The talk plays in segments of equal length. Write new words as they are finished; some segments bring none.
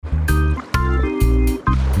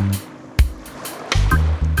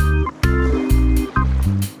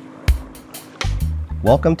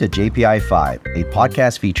Welcome to JPIA 5, a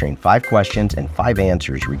podcast featuring 5 questions and 5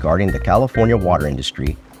 answers regarding the California water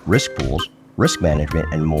industry, risk pools, risk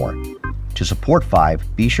management, and more. To support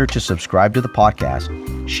 5, be sure to subscribe to the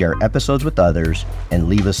podcast, share episodes with others, and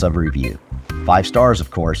leave us a review. 5 stars,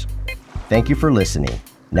 of course. Thank you for listening.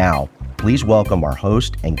 Now, please welcome our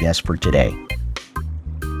host and guest for today.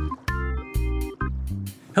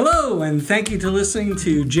 Hello, and thank you to listening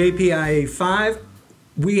to JPIA 5.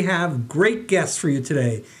 We have great guests for you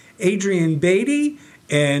today. Adrienne Beatty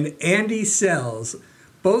and Andy Sells,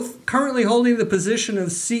 both currently holding the position of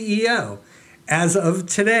CEO. As of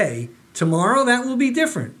today, tomorrow that will be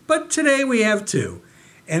different, but today we have 2.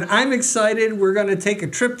 And I'm excited. We're going to take a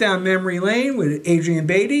trip down memory lane with Adrienne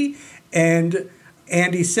Beatty and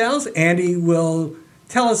Andy Sells. Andy will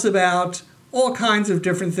tell us about all kinds of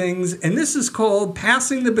different things, and this is called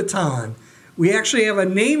Passing the Baton. We actually have a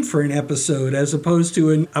name for an episode as opposed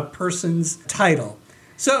to a person's title.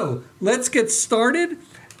 So let's get started.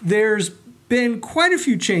 There's been quite a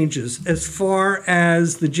few changes as far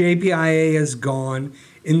as the JPIA has gone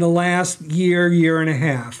in the last year and a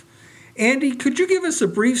half. Andy, could you give us a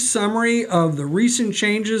brief summary of the recent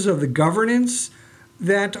changes of the governance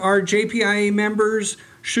that our JPIA members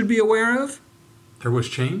should be aware of? There was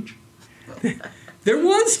change? There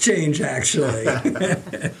was change, actually.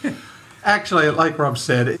 Actually, like Rob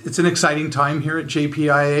said, it's an exciting time here at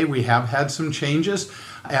JPIA. We have had some changes.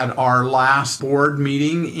 At our last board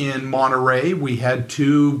meeting in Monterey, we had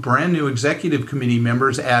 2 brand new executive committee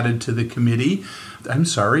members added to the committee. I'm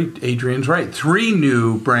sorry, Adrienne's right.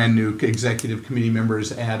 3 brand new executive committee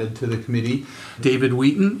members added to the committee. David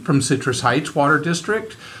Wheaton from Citrus Heights Water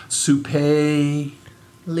District, Supay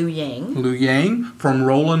Liu Yang from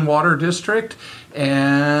Roland Water District,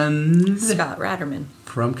 and Scott Ratterman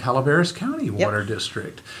from Calaveras County Water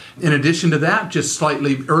District. In addition to that, just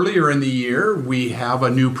slightly earlier in the year, we have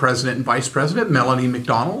a new president and vice president. Melanie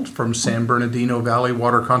McDonald from San Bernardino Valley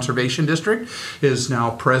Water Conservation District is now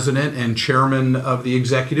president and chairman of the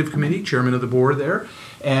executive committee, chairman of the board there.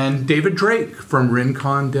 And David Drake from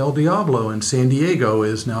Rincon del Diablo in San Diego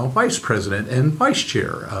is now vice president and vice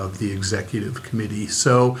chair of the executive committee.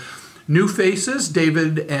 So new faces.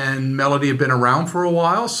 David and Melody have been around for a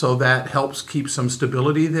while, so that helps keep some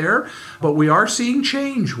stability there. But we are seeing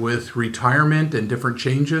change with retirement and different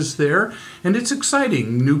changes there, and it's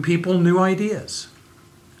exciting. New people, new ideas.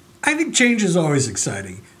 I think change is always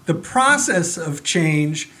exciting. The process of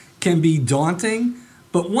change can be daunting,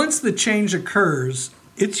 but once the change occurs,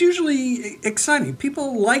 it's usually exciting.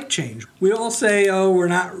 People like change. We all say, oh, we're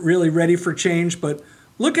not really ready for change, but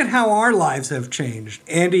look at how our lives have changed.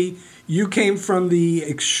 Andy, you came from the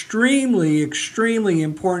extremely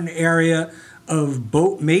important area of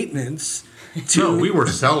boat maintenance to... No, we were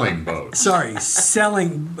selling boats. Sorry,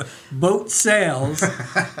 selling boat sales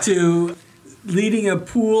to leading a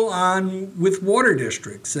pool on with water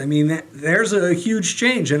districts. I mean, there's a huge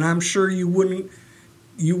change, and I'm sure you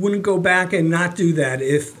wouldn't go back and not do that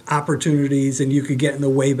if opportunities and you could get in the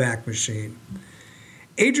Wayback Machine.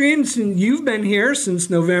 Adrienne, you've been here since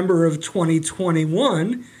November of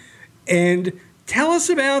 2021, and tell us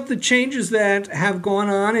about the changes that have gone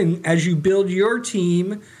on and as you build your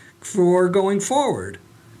team for going forward.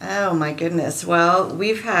 Oh my goodness. Well,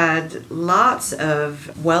 we've had lots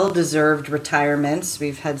of well-deserved retirements.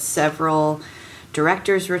 We've had several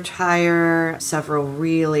directors retire, several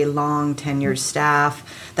really long tenured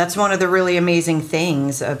staff. That's one of the really amazing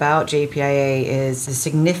things about JPIA is the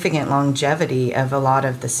significant longevity of a lot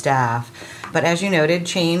of the staff. But as you noted,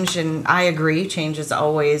 change, and I agree, change is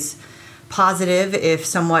always positive, if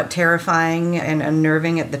somewhat terrifying and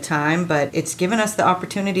unnerving at the time, but it's given us the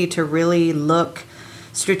opportunity to really look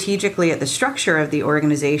strategically at the structure of the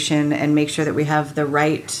organization and make sure that we have the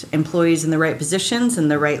right employees in the right positions and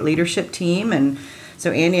the right leadership team. And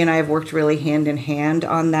so Andy and I have worked really hand in hand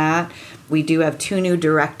on that. We do have 2 new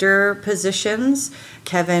director positions.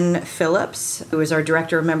 Kevin Phillips, who is our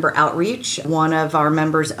director of member outreach, one of our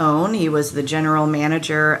members' own. He was the general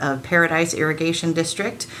manager of Paradise Irrigation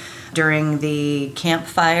District during the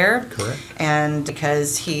campfire. Correct. And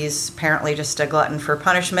because he's apparently just a glutton for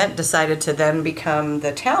punishment, decided to then become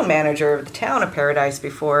the town manager of the town of Paradise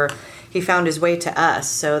before he found his way to us.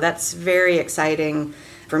 So that's very exciting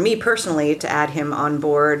for me personally to add him on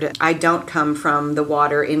board. I don't come from the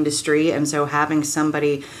water industry, and so having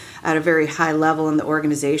somebody at a very high level in the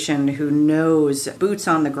organization who knows boots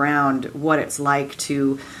on the ground what it's like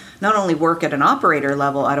to not only work at an operator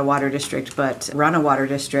level at a water district, but run a water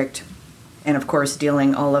district. And of course,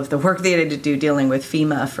 dealing all of the work they had to do dealing with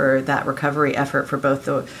FEMA for that recovery effort for both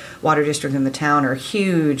the water district and the town are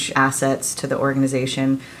huge assets to the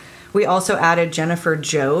organization. We also added Jennifer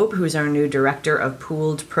Job, who's our new director of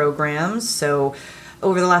pooled programs. So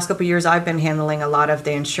over the last couple of years, I've been handling a lot of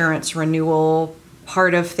the insurance renewal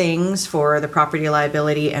part of things for the property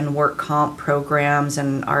liability and work comp programs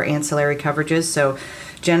and our ancillary coverages. So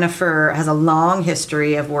Jennifer has a long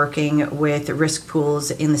history of working with risk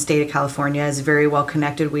pools in the state of California, is very well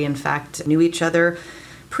connected. We, in fact, knew each other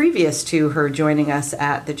previous to her joining us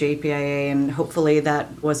at the JPIA, and hopefully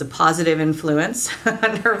that was a positive influence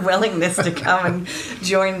on her willingness to come and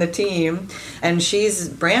join the team. And she's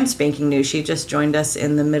brand spanking new. She just joined us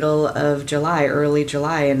in the middle of July, early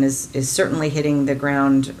July, and is certainly hitting the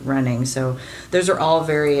ground running. So those are all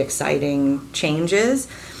very exciting changes.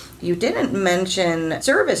 You didn't mention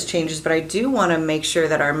service changes, but I do want to make sure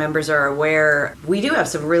that our members are aware. We do have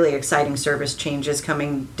some really exciting service changes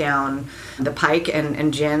coming down the pike,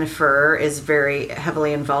 and Jennifer is very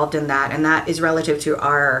heavily involved in that, and that is relative to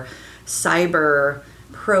our cyber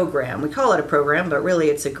program. We call it a program, but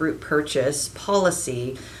really it's a group purchase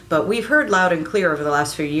policy. But we've heard loud and clear over the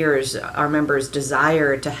last few years our members'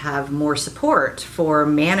 desire to have more support for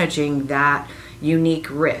managing that unique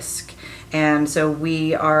risk. And so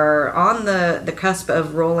we are on the cusp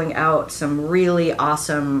of rolling out some really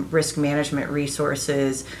awesome risk management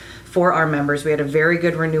resources for our members. We had a very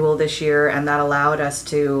good renewal this year, and that allowed us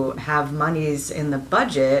to have monies in the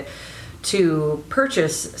budget to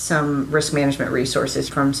purchase some risk management resources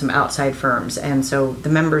from some outside firms. And so the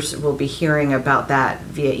members will be hearing about that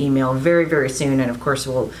via email very, very soon. And of course,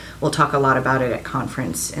 we'll talk a lot about it at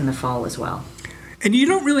conference in the fall as well. And you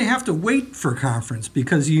don't really have to wait for conference,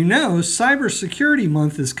 because Cybersecurity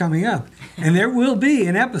Month is coming up, and there will be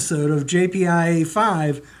an episode of JPIA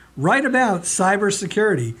 5 right about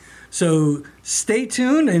cybersecurity. So stay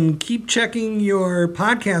tuned and keep checking your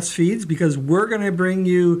podcast feeds, because we're going to bring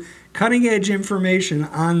you cutting-edge information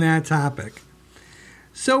on that topic.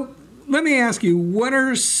 So let me ask you, what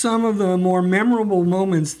are some of the more memorable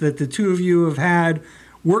moments that the two of you have had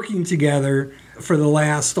working together for the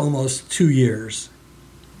last almost 2 years?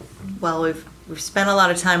 Well, we've spent a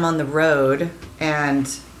lot of time on the road, and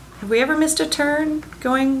have we ever missed a turn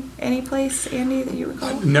going any place, Andy, that you recall?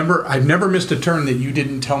 I've never missed a turn that you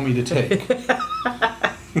didn't tell me to take.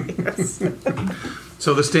 Yes.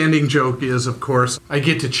 So the standing joke is, of course, I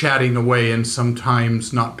get to chatting away and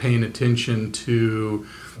sometimes not paying attention to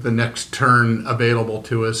the next turn available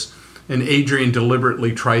to us. And Adrienne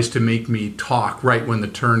deliberately tries to make me talk right when the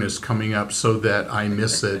turn is coming up so that I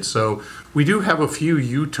miss it. So we do have a few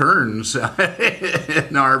U-turns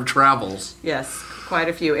in our travels. Yes, quite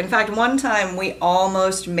a few. In fact, one time we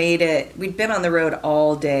almost made it. We'd been on the road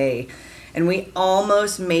all day, and we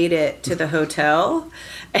almost made it to the hotel.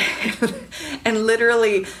 And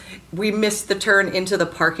literally, we missed the turn into the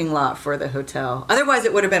parking lot for the hotel. Otherwise,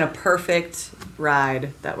 it would have been a perfect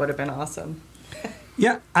ride. That would have been awesome.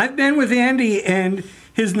 Yeah, I've been with Andy, and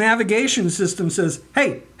his navigation system says,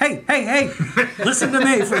 hey, listen to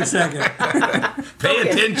me for a second. Pay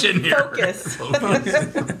attention here. Focus.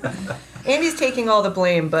 Andy's taking all the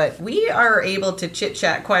blame, but we are able to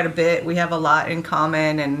chit-chat quite a bit. We have a lot in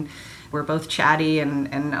common, and we're both chatty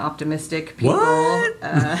and optimistic people. What?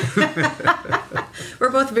 We're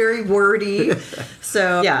both very wordy.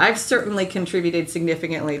 So, yeah, I've certainly contributed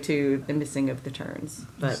significantly to the missing of the turns.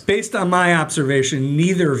 But based on my observation,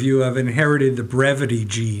 neither of you have inherited the brevity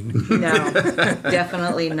gene. No,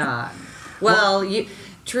 definitely not. Well,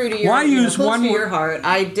 true to your, Why use close one to word? your heart,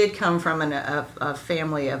 I did come from a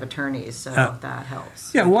family of attorneys, so that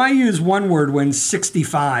helps. Yeah, why use one word when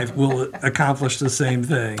 65 will accomplish the same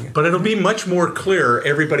thing? But it'll be much more clear.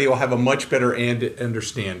 Everybody will have a much better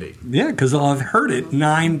understanding. Yeah, because I'll have heard it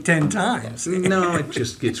 9-10 times. No, it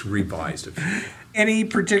just gets revised a few. Any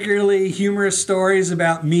particularly humorous stories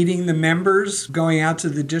about meeting the members, going out to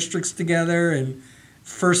the districts together, and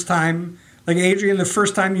first time, like Adrienne, the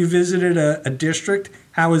first time you visited a district,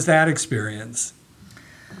 how was that experience?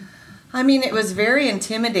 I mean, it was very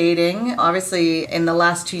intimidating. Obviously, in the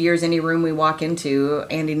last 2 years, any room we walk into,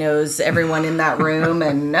 Andy knows everyone in that room.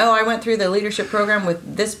 And I went through the leadership program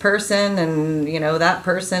with this person, and, that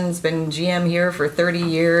person's been GM here for 30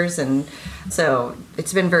 years. And so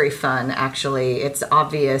it's been very fun, actually. It's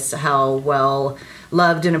obvious how well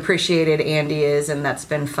loved and appreciated Andy is, and that's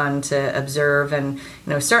been fun to observe, and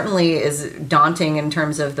certainly is daunting in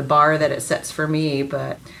terms of the bar that it sets for me,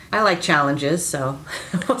 but I like challenges, so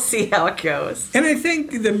we'll see how it goes. And I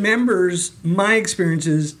think the members, my experience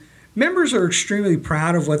is, members are extremely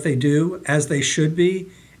proud of what they do, as they should be,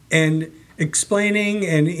 and explaining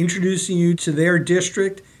and introducing you to their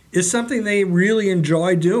district is something they really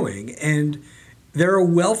enjoy doing, and they're a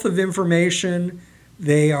wealth of information.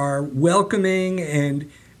 They are welcoming, and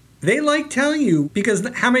they like telling you, because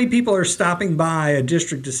how many people are stopping by a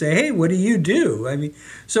district to say, hey, what do you do? I mean,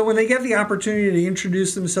 so when they get the opportunity to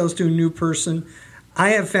introduce themselves to a new person,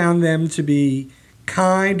 I have found them to be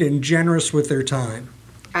kind and generous with their time.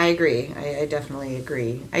 I agree. I definitely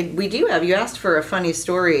agree. We do have, you asked for a funny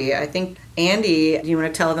story. I think, Andy, do you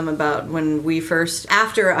want to tell them about when we first,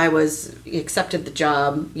 after I was accepted the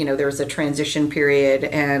job, there was a transition period,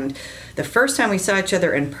 and the first time we saw each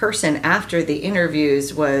other in person after the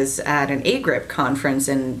interviews was at an AGRIP conference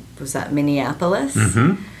in, was that Minneapolis?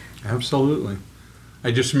 Mm-hmm. Absolutely.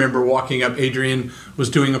 I just remember walking up, Adrienne was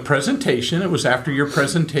doing a presentation. It was after your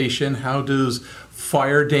presentation, how does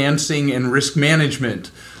fire dancing and risk management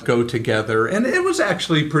go together? And it was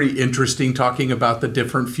actually pretty interesting talking about the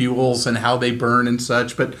different fuels and how they burn and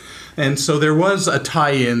such. And so there was a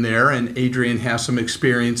tie-in there, and Adrienne has some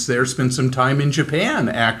experience there, spent some time in Japan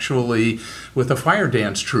actually with a fire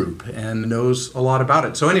dance troupe and knows a lot about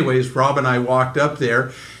it. So anyways, Rob and I walked up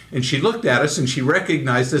there, and she looked at us and she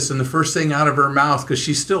recognized us, and the first thing out of her mouth, because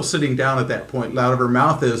she's still sitting down at that point, out of her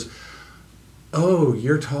mouth is, "Oh,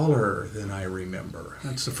 you're taller than I remember."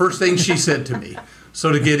 That's the first thing she said to me.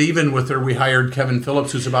 So to get even with her, we hired Kevin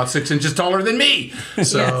Phillips, who's about 6 inches taller than me.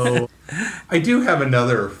 So I do have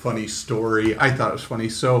another funny story. I thought it was funny.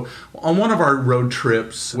 So on one of our road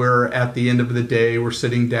trips, where at the end of the day, we're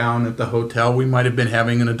sitting down at the hotel. We might have been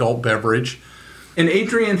having an adult beverage. And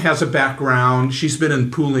Adrienne has a background. She's been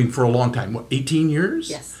in pooling for a long time. What, 18 years?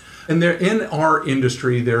 Yes. And there, in our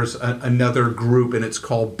industry, there's another group, and it's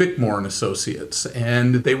called Bickmore and Associates.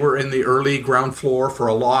 And they were in the early ground floor for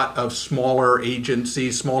a lot of smaller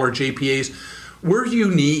agencies, smaller JPAs. We're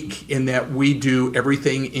unique in that we do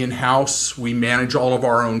everything in-house. We manage all of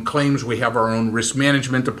our own claims. We have our own risk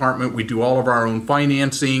management department. We do all of our own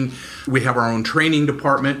financing. We have our own training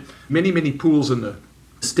department. Many, many pools in the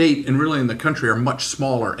state and really in the country are much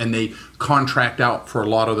smaller, and they contract out for a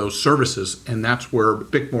lot of those services, and that's where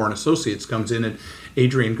Bickmore and Associates comes in. And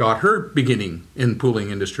Adrienne got her beginning in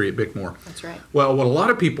pooling industry at Bickmore. That's right. Well, what a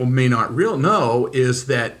lot of people may not know is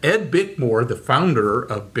that Ed Bickmore, the founder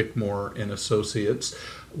of Bickmore and Associates,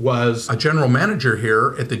 was a general manager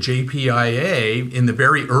here at the JPIA in the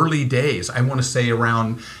very early days. I want to say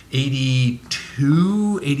around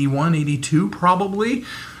 82, 81, 82 probably.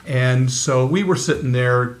 And so we were sitting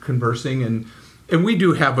there conversing, and we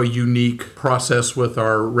do have a unique process with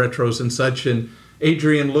our retros and such. And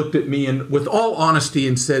Adrienne looked at me and with all honesty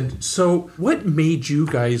and said, "So what made you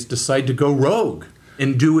guys decide to go rogue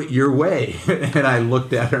and do it your way?" And I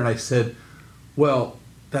looked at her and I said, "Well,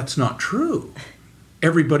 that's not true.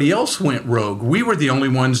 Everybody else went rogue. We were the only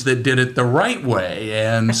ones that did it the right way."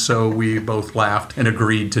 And so we both laughed and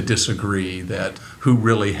agreed to disagree that who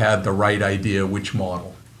really had the right idea, which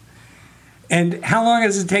model. And how long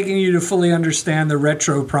has it taken you to fully understand the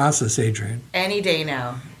retro process, Adrienne? Any day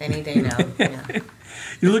now. Yeah.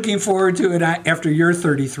 You're looking forward to it after your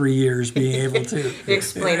 33 years being able to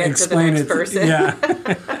explain it to the next person. Yeah.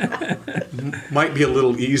 Might be a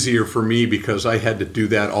little easier for me because I had to do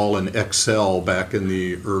that all in Excel back in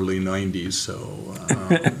the early 90s. So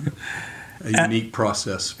a unique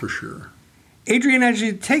process for sure. Adrienne, as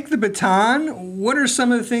you take the baton, what are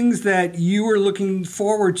some of the things that you are looking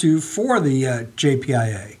forward to for the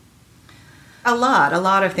JPIA? A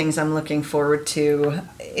lot of things I'm looking forward to.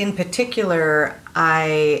 In particular,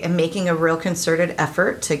 I am making a real concerted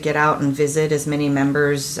effort to get out and visit as many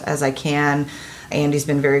members as I can. Andy's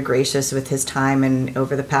been very gracious with his time, and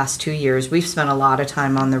over the past 2 years, we've spent a lot of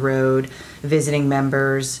time on the road visiting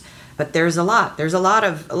members. But there's a lot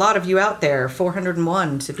of you out there,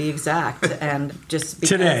 401 to be exact, and just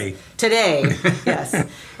because, today, yes,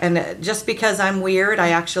 and just because I'm weird, I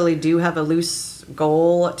actually do have a loose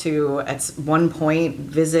goal to at one point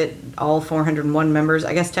visit all 401 members.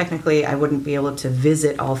 I guess technically I wouldn't be able to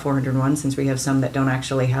visit all 401 since we have some that don't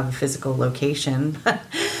actually have a physical location,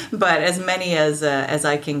 but as many as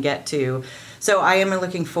I can get to. So I am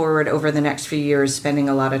looking forward over the next few years spending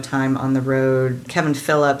a lot of time on the road. Kevin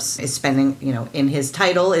Phillips is spending, in his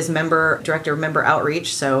title is Director of Member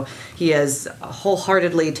Outreach, so he has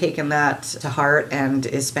wholeheartedly taken that to heart and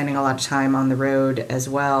is spending a lot of time on the road as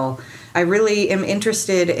well. I really am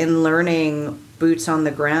interested in learning boots on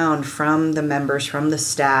the ground from the members, from the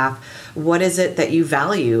staff. What is it that you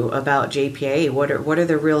value about JPA? What are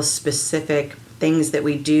the real specific things that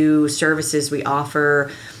we do, services we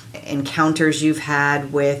offer, encounters you've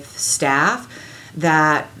had with staff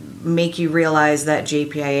that make you realize that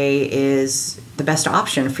JPIA is the best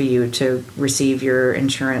option for you to receive your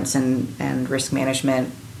insurance and risk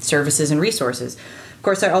management services and resources. Of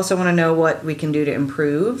course, I also want to know what we can do to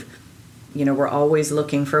improve. We're always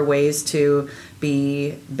looking for ways to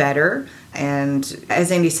be better. And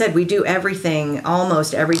as Andy said, we do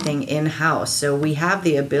almost everything in-house. So we have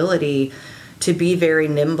the ability to be very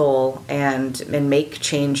nimble and make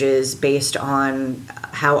changes based on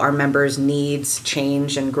how our members' needs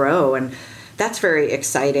change and grow. And that's very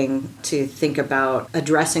exciting to think about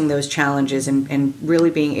addressing those challenges and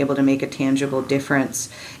really being able to make a tangible difference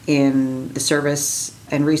in the service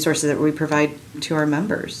and resources that we provide to our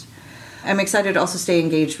members. I'm excited to also stay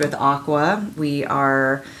engaged with ACWA. We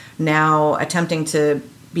are now attempting to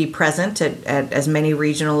be present at as many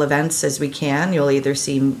regional events as we can. You'll either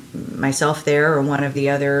see myself there or one of the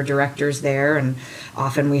other directors there, and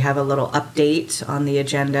often we have a little update on the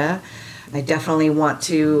agenda. I definitely want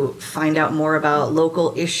to find out more about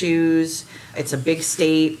local issues. It's a big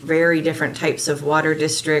state, very different types of water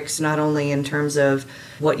districts, not only in terms of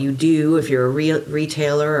what you do, if you're a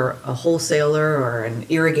retailer or a wholesaler or an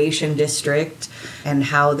irrigation district, and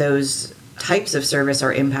how those types of service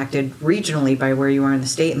are impacted regionally by where you are in the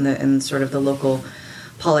state and sort of the local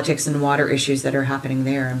politics and water issues that are happening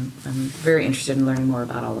there. I'm very interested in learning more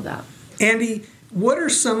about all of that. Andy, what are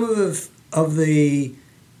some of the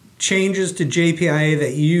changes to JPIA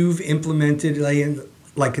that you've implemented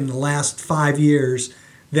like in the last 5 years,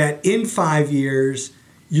 that in 5 years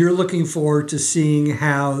you're looking forward to seeing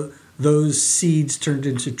how those seeds turned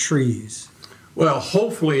into trees? Well,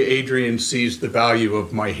 hopefully Adrienne sees the value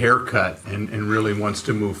of my haircut and really wants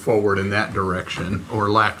to move forward in that direction, or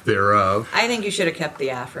lack thereof. I think you should have kept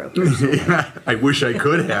the afro. I wish I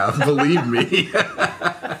could have, believe me.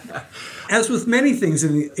 As with many things,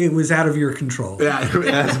 it was out of your control. Yeah,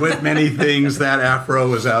 as with many things, that afro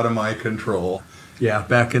was out of my control. Yeah,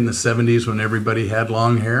 back in the 70s when everybody had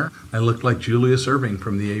long hair, I looked like Julius Erving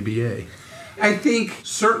from the ABA. I think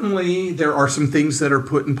certainly there are some things that are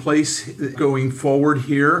put in place going forward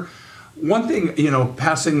here. One thing,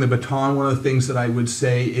 passing the baton, one of the things that I would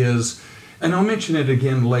say is, and I'll mention it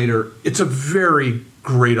again later, it's a very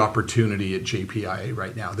great opportunity at JPIA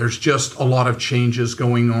right now. There's just a lot of changes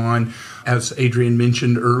going on. As Adrienne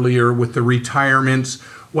mentioned earlier with the retirements,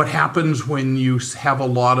 what happens when you have a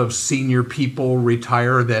lot of senior people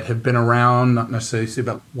retire that have been around, not necessarily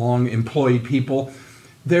about long employee people,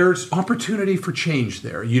 there's opportunity for change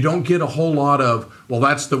there. You don't get a whole lot of, well,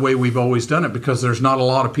 that's the way we've always done it, because there's not a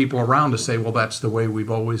lot of people around to say, well, that's the way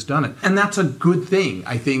we've always done it. And that's a good thing.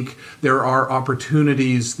 I think there are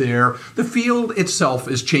opportunities there. The field itself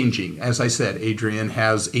is changing. As I said, Adrienne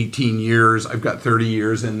has 18 years. I've got 30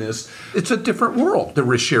 years in this. It's a different world, the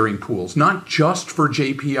risk sharing pools, not just for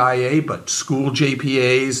JPIA, but school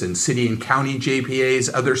JPAs and city and county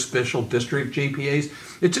JPAs, other special district JPAs.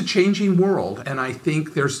 It's a changing world, and I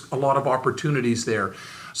think there's a lot of opportunities there.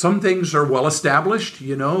 Some things are well established.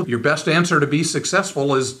 Your best answer to be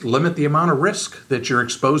successful is limit the amount of risk that you're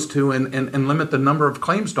exposed to and limit the number of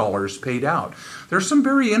claims dollars paid out. There's some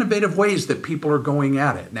very innovative ways that people are going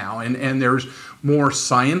at it now, and there's more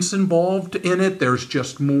science involved in it. There's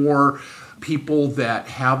just more people that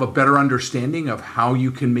have a better understanding of how you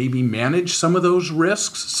can maybe manage some of those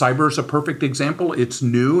risks. Cyber is a perfect example. It's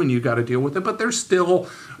new and you got to deal with it, but there's still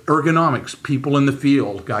ergonomics, people in the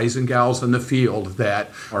field, guys and gals in the field that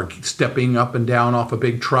are stepping up and down off of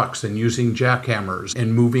big trucks and using jackhammers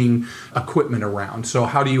and moving equipment around. So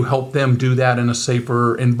how do you help them do that in a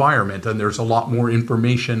safer environment? And there's a lot more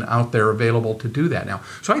information out there available to do that now.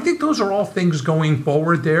 So I think those are all things going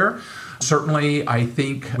forward there. Certainly, I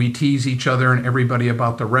think we tease each other and everybody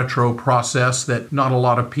about the retro process that not a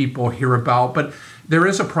lot of people hear about, but there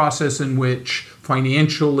is a process in which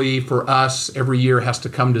financially for us every year has to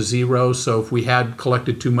come to zero. So if we had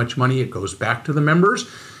collected too much money, it goes back to the members.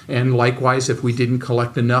 And likewise, if we didn't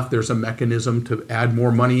collect enough, there's a mechanism to add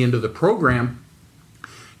more money into the program.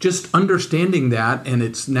 Just understanding that, and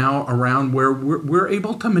it's now around where we're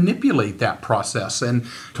able to manipulate that process and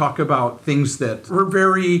talk about things that were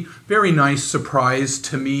very, very nice surprise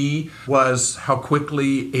to me was how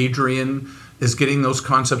quickly Adrienne is getting those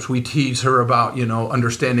concepts. We tease her about,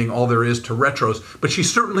 understanding all there is to retros, but she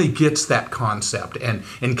certainly gets that concept. And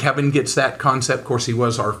Kevin gets that concept. Of course, he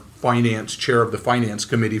was our chair of the finance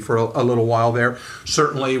committee for a little while there.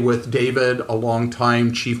 Certainly with David, a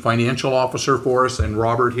long-time chief financial officer for us, and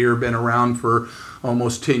Robert here, been around for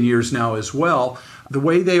almost 10 years now as well. The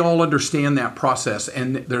way they all understand that process,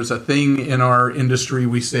 and there's a thing in our industry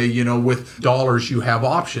we say, with dollars you have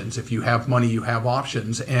options. If you have money, you have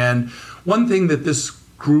options. And one thing that this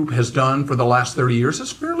group has done for the last 30 years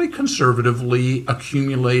is fairly conservatively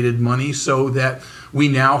accumulated money so that we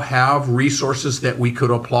now have resources that we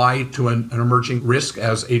could apply to an emerging risk.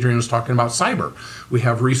 As Adrienne was talking about cyber, we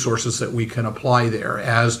have resources that we can apply there.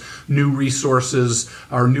 As new resources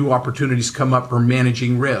or new opportunities come up for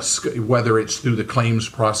managing risk, whether it's through the claims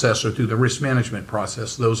process or through the risk management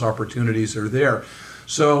process, those opportunities are there.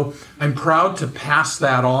 So I'm proud to pass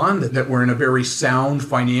that on, that we're in a very sound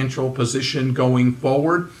financial position going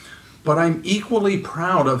forward. But I'm equally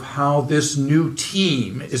proud of how this new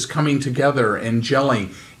team is coming together and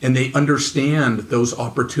gelling, and they understand those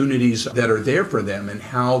opportunities that are there for them and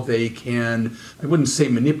how they can, I wouldn't say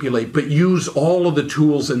manipulate, but use all of the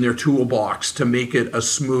tools in their toolbox to make it a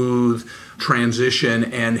smooth transition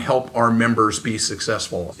and help our members be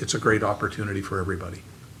successful. It's a great opportunity for everybody.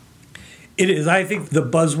 It is. I think the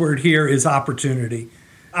buzzword here is opportunity.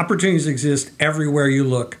 Opportunities exist everywhere you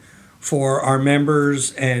look for our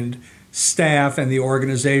members and staff and the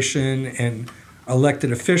organization and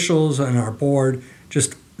elected officials and our board.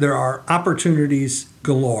 Just there are opportunities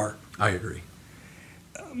galore. I agree.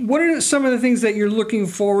 What are some of the things that you're looking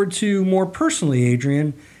forward to more personally,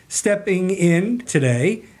 Adrienne, stepping in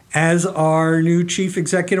today as our new Chief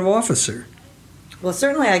Executive Officer? Well,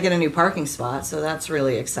 certainly I get a new parking spot, so that's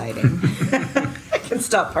really exciting. I can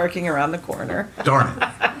stop parking around the corner. Darn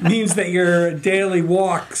it. Means that your daily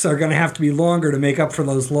walks are going to have to be longer to make up for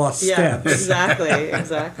those lost steps.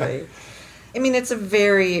 Exactly. I mean, it's a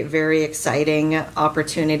very, very exciting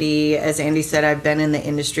opportunity. As Andy said, I've been in the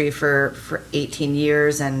industry for 18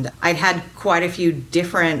 years, and I'd had quite a few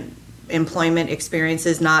different employment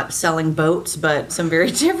experiences, not selling boats, but some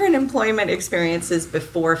very different employment experiences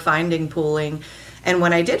before finding pooling. And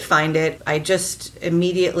when I did find it, I just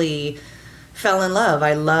immediately fell in love.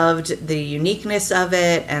 I loved the uniqueness of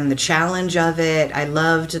it and the challenge of it. I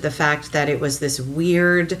loved the fact that it was this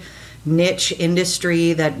weird niche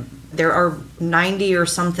industry that there are 90 or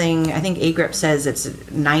something, I think AGRIP says it's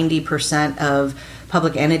 90% of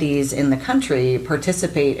public entities in the country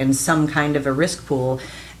participate in some kind of a risk pool.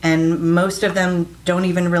 And most of them don't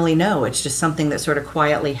even really know. It's just something that sort of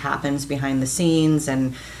quietly happens behind the scenes.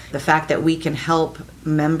 And the fact that we can help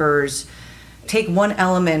members take one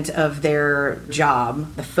element of their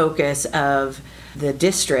job, the focus of the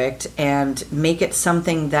district, and make it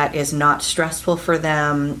something that is not stressful for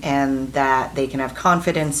them and that they can have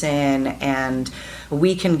confidence in, and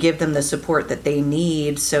we can give them the support that they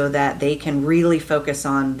need so that they can really focus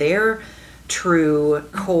on their true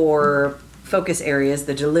core focus areas,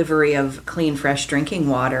 the delivery of clean, fresh drinking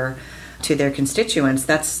water to their constituents.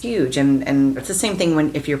 That's huge. And it's the same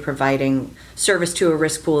thing if you're providing service to a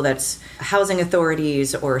risk pool that's housing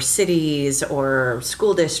authorities or cities or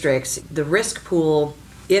school districts. The risk pool,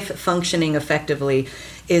 if functioning effectively,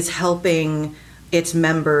 is helping its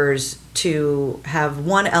members to have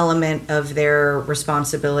one element of their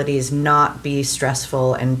responsibilities not be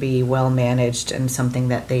stressful and be well managed, and something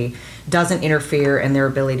that they doesn't interfere in their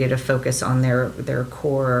ability to focus on their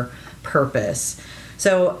core purpose.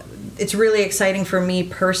 So it's really exciting for me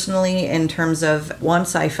personally in terms of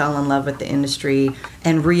once I fell in love with the industry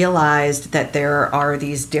and realized that there are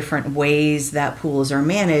these different ways that pools are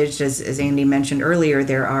managed. As Andy mentioned earlier,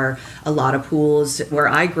 there are a lot of pools where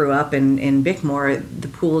I grew up in Bickmore. The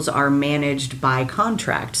pools are managed by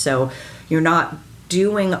contract. So you're not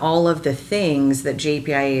doing all of the things that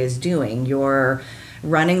JPIA is doing. You're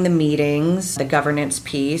running the meetings, the governance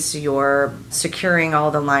piece, you're securing all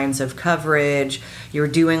the lines of coverage, you're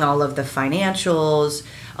doing all of the financials.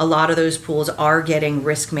 A lot of those pools are getting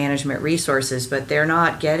risk management resources, but they're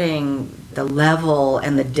not getting the level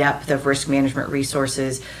and the depth of risk management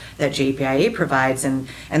resources that JPIA provides. And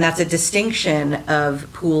that's a distinction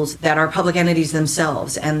of pools that are public entities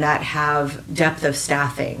themselves and that have depth of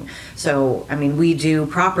staffing. So, I mean, we do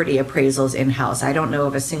property appraisals in-house. I don't know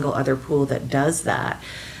of a single other pool that does that.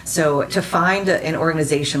 So to find an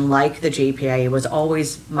organization like the JPIA was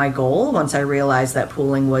always my goal once I realized that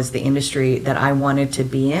pooling was the industry that I wanted to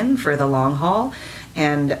be in for the long haul.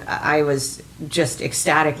 And I was just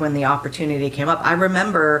ecstatic when the opportunity came up. I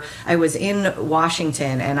remember I was in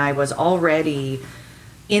Washington and I was already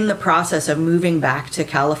in the process of moving back to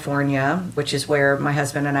California, which is where my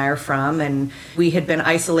husband and I are from. And we had been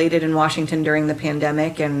isolated in Washington during the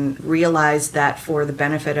pandemic and realized that for the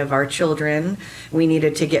benefit of our children, we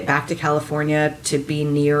needed to get back to California to be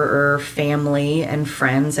nearer family and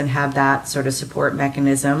friends and have that sort of support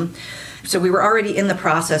mechanism. So we were already in the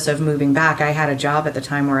process of moving back. I had a job at the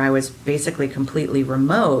time where I was basically completely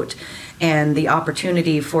remote, and the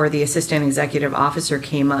opportunity for the assistant executive officer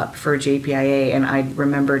came up for JPIA, and I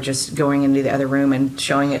remember just going into the other room and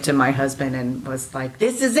showing it to my husband and was like,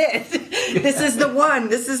 this is it. This is the one.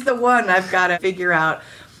 This is the one. I've got to figure out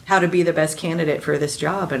how to be the best candidate for this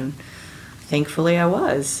job, and thankfully I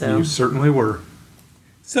was. So. You certainly were.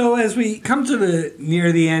 So as we come to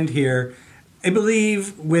near the end here, I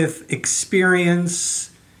believe with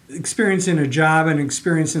experience in a job and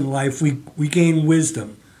experience in life, we gain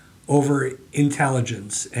wisdom over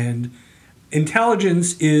intelligence. And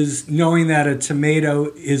intelligence is knowing that a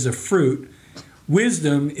tomato is a fruit.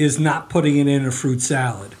 Wisdom is not putting it in a fruit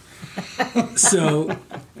salad. So,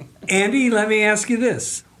 Andy, let me ask you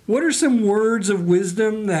this. What are some words of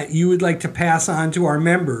wisdom that you would like to pass on to our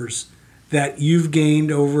members that you've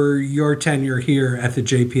gained over your tenure here at the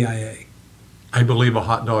JPIA? I believe a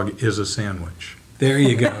hot dog is a sandwich. There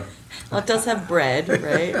you go. Well, it does have bread,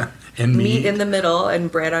 right? And meat in the middle and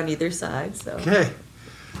bread on either side. So. Okay.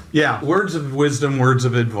 Yeah, words of wisdom, words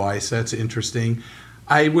of advice. That's interesting.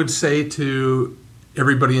 I would say to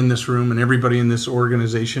everybody in this room and everybody in this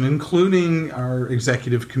organization, including our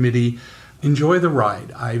executive committee, enjoy the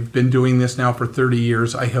ride. I've been doing this now for 30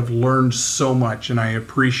 years. I have learned so much and I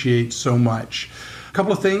appreciate so much. A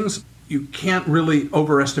couple of things. You can't really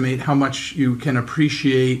overestimate how much you can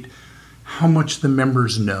appreciate how much the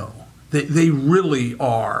members know. They really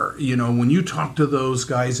are, when you talk to those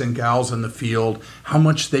guys and gals in the field, how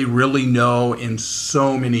much they really know in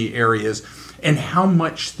so many areas and how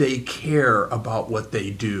much they care about what they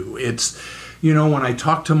do. It's, when I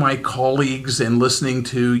talk to my colleagues and listening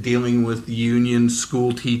to dealing with union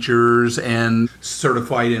school teachers and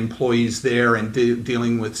certified employees there and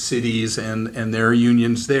dealing with cities and their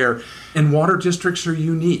unions there, and water districts are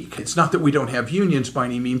unique. It's not that we don't have unions by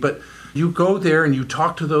any means, but you go there and you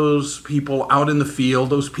talk to those people out in the field,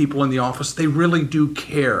 those people in the office, they really do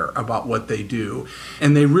care about what they do.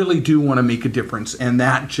 And they really do want to make a difference. And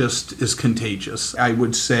that just is contagious. I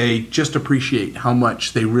would say just appreciate how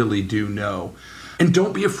much they really do know. And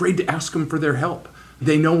don't be afraid to ask them for their help.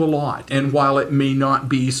 They know a lot. And while it may not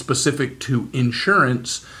be specific to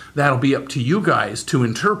insurance, that'll be up to you guys to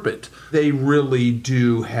interpret. They really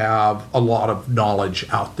do have a lot of knowledge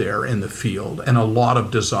out there in the field and a lot of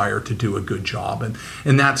desire to do a good job.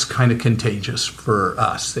 And that's kind of contagious for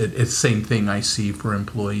us. It's the same thing I see for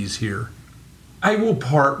employees here. I will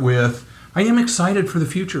part with, I am excited for the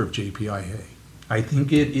future of JPIA. I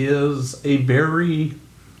think it is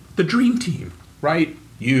the dream team, right?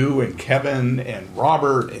 You and Kevin and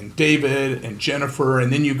Robert and David and Jennifer,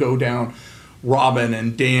 and then you go down Robin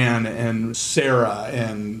and Dan and Sarah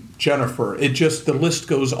and Jennifer. The list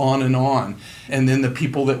goes on. And then the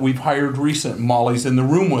people that we've hired recent, Molly's in the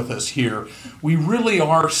room with us here. We really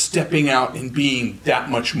are stepping out and being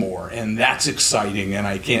that much more. And that's exciting. And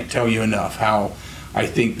I can't tell you enough how I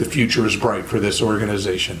think the future is bright for this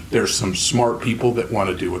organization. There's some smart people that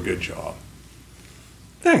want to do a good job.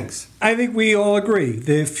 Thanks. I think we all agree.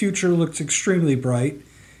 The future looks extremely bright,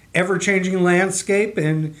 ever-changing landscape,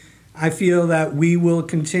 and I feel that we will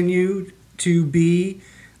continue to be,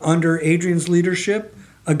 under Adrienne's leadership,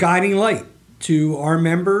 a guiding light to our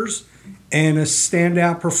members and a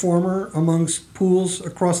standout performer amongst pools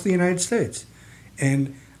across the United States.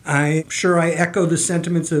 And I'm sure I echo the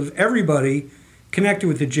sentiments of everybody connected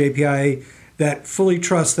with the JPIA that fully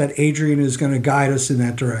trust that Adrienne is going to guide us in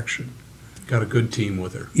that direction. Got a good team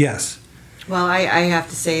with her. Yes. Well, I have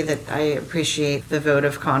to say that I appreciate the vote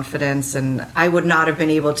of confidence, and I would not have been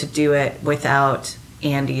able to do it without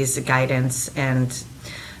Andy's guidance, and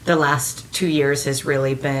the last 2 years has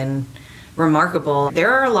really been remarkable.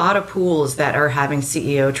 There are a lot of pools that are having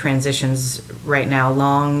CEO transitions right now,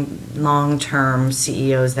 long-term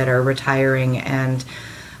CEOs that are retiring, and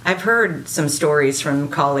I've heard some stories from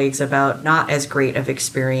colleagues about not as great of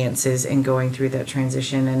experiences in going through that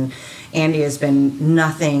transition, and Andy has been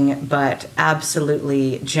nothing but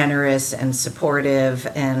absolutely generous and supportive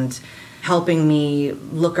and helping me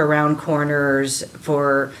look around corners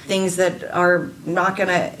for things that are not going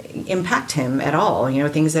to impact him at all,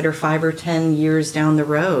 things that are 5 or 10 years down the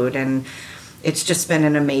road. And it's just been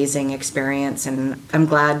an amazing experience, and I'm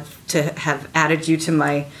glad to have added you to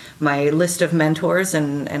my list of mentors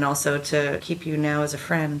and also to keep you now as a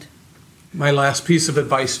friend. My last piece of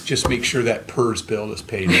advice, just make sure that PERS bill is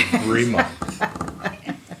paid every month.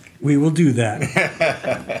 We will do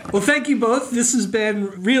that. Well, thank you both. This has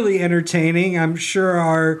been really entertaining. I'm sure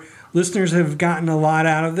our listeners have gotten a lot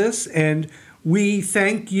out of this, and we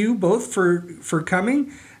thank you both for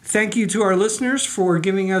coming. Thank you to our listeners for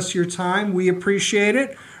giving us your time. We appreciate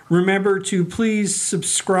it. Remember to please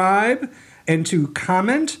subscribe and to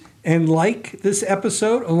comment and like this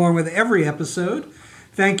episode along with every episode.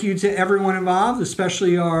 Thank you to everyone involved,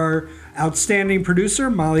 especially our outstanding producer,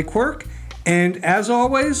 Molly Quirk. And as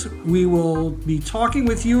always, we will be talking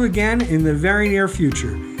with you again in the very near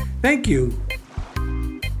future. Thank you.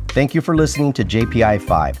 Thank you for listening to JPI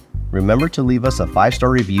 5. Remember to leave us a 5-star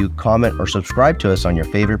review, comment, or subscribe to us on your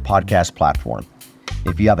favorite podcast platform.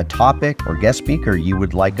 If you have a topic or guest speaker you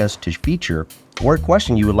would like us to feature or a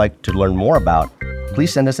question you would like to learn more about,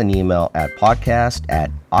 please send us an email at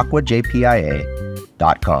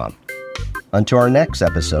podcast@ACWAJPIA.com. Until our next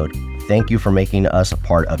episode, thank you for making us a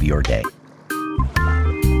part of your day.